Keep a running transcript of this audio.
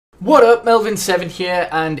What up, Melvin7 here,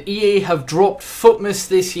 and EA have dropped FUTMAS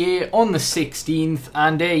this year on the 16th,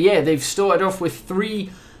 and yeah, they've started off with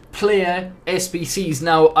 3 player SBCs.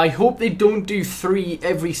 Now, I hope they don't do 3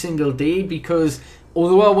 every single day, because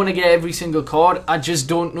although I want to get every single card, I just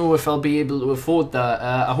don't know if I'll be able to afford that.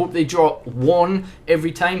 I hope they drop 1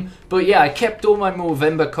 every time. But yeah, I kept all my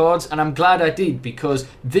Movember cards, and I'm glad I did, because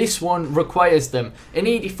this one requires them. An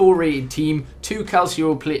 84 rated team, 2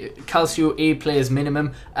 Calcio A players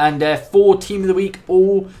minimum, and 4 Team of the Week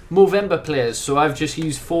or Movember players. So I've just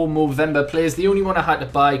used 4 Movember players. The only one I had to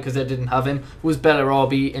buy, because I didn't have him, was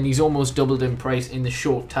Bellarabi, and he's almost doubled in price in the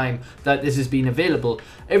short time that this has been available.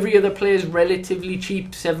 Every other player is relatively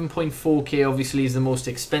cheap. 7.4k obviously is the most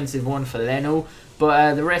expensive one for Leno,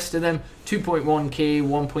 but the rest of them 2.1k,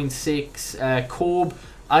 1.6. Corb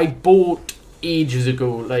I bought ages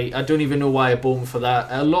ago. Like, I don't even know why I bought them for that.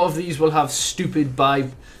 A lot of these will have stupid buy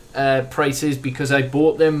prices because I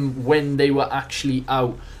bought them when they were actually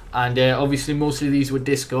out, and obviously most of these were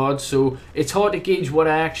discards, so it's hard to gauge what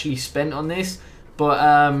I actually spent on this.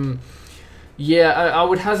 But yeah, I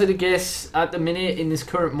would hazard a guess at the minute in this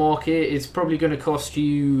current market, it's probably going to cost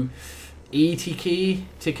you 80k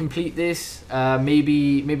to complete this,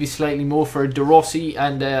 maybe slightly more for a Rossi,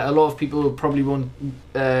 and a lot of people probably will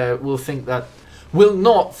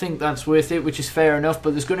not think that's worth it, which is fair enough.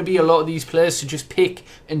 But there's going to be a lot of these players, so just pick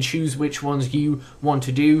and choose which ones you want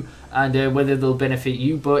to do and whether they'll benefit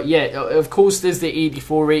you. But yeah, of course there's the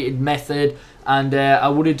 84 rated method, and I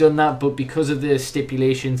would have done that, but because of the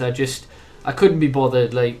stipulations, I couldn't be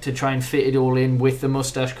bothered to try and fit it all in with the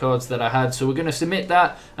mustache cards that I had. So we're going to submit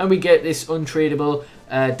that, and we get this untradeable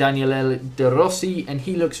Daniele De Rossi, and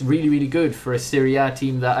he looks really, really good for a Serie A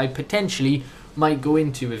team that I potentially might go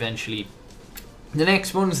into eventually. The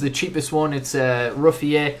next one's the cheapest one. It's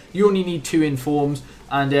Ruffier. You only need 2 informs,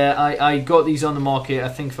 and I got these on the market, I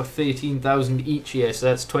think, for 13,000 each year, so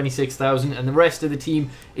that's 26,000, and the rest of the team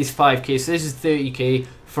is 5k, so this is 30k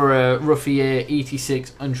for a Ruffier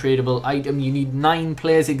 86 untradeable item. You need 9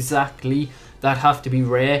 players exactly that have to be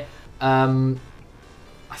rare. I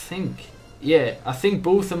think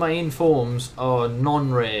both of my informs are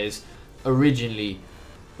non-rares originally,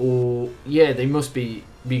 or yeah, they must be,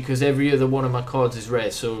 because every other one of my cards is rare.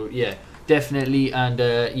 So yeah, definitely. And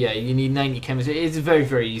yeah, you need 90 chemistry. It's very,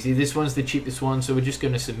 very easy. This one's the cheapest one, so we're just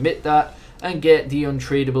going to submit that and get the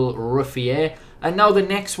untradeable Ruffier. And now the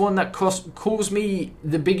next one that caused me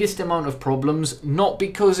the biggest amount of problems, not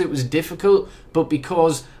because it was difficult, but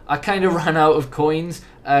because I kind of ran out of coins,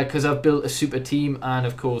 because I've built a super team, and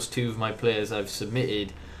of course 2 of my players I've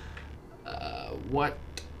submitted.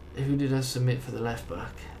 Who did I submit for the left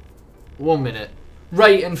back? 1 minute.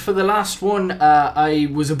 Right, and for the last one, I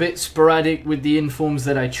was a bit sporadic with the informs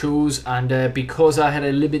that I chose, and because I had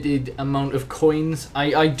a limited amount of coins,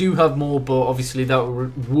 I do have more, but obviously that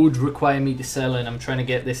would require me to sell, and I'm trying to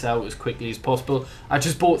get this out as quickly as possible. I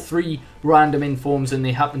just bought 3 random informs, and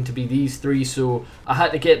they happened to be these 3, so I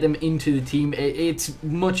had to get them into the team. It's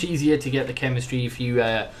much easier to get the chemistry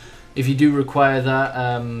if you do require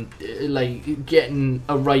that, like getting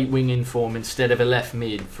a right wing inform instead of a left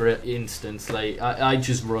mid, for instance. Like, I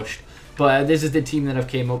just rushed. But this is the team that I've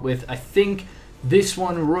came up with. I think this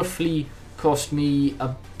one roughly cost me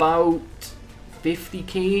about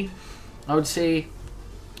 50k, I would say.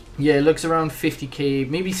 Yeah, it looks around 50k,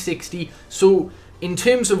 maybe 60. So in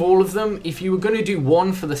terms of all of them, if you were going to do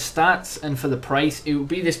one for the stats and for the price, it would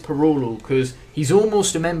be this Parolo, because he's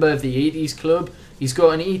almost a member of the 80s club. He's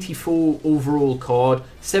got an 84 overall card,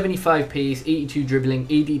 75 pace, 82 dribbling,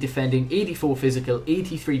 80 defending, 84 physical,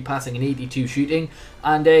 83 passing, and 82 shooting.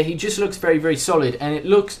 And he just looks very, very solid. And it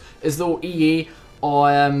looks as though EA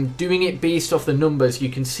are doing it based off the numbers. You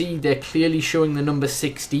can see they're clearly showing the number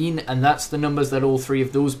 16, and that's the numbers that all 3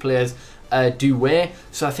 of those players do wear.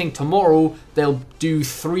 So I think tomorrow they'll do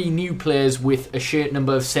 3 new players with a shirt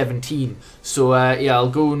number of 17. So yeah,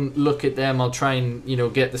 I'll go and look at them. I'll try and, you know,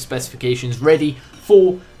 get the specifications ready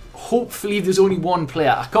for, hopefully there's only 1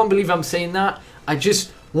 player. I can't believe I'm saying that. I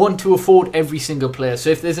just want to afford every single player.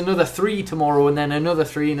 So if there's another 3 tomorrow, and then another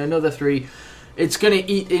 3 and another 3, it's going to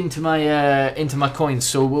eat into my coins.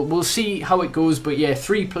 So we'll see how it goes. But yeah,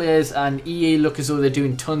 3 players, and EA look as though they're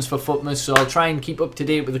doing tons for FUTMAS, so I'll try and keep up to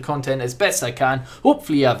date with the content as best I can.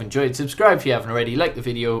 Hopefully you have enjoyed. Subscribe if you haven't already, like the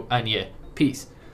video, and yeah, peace.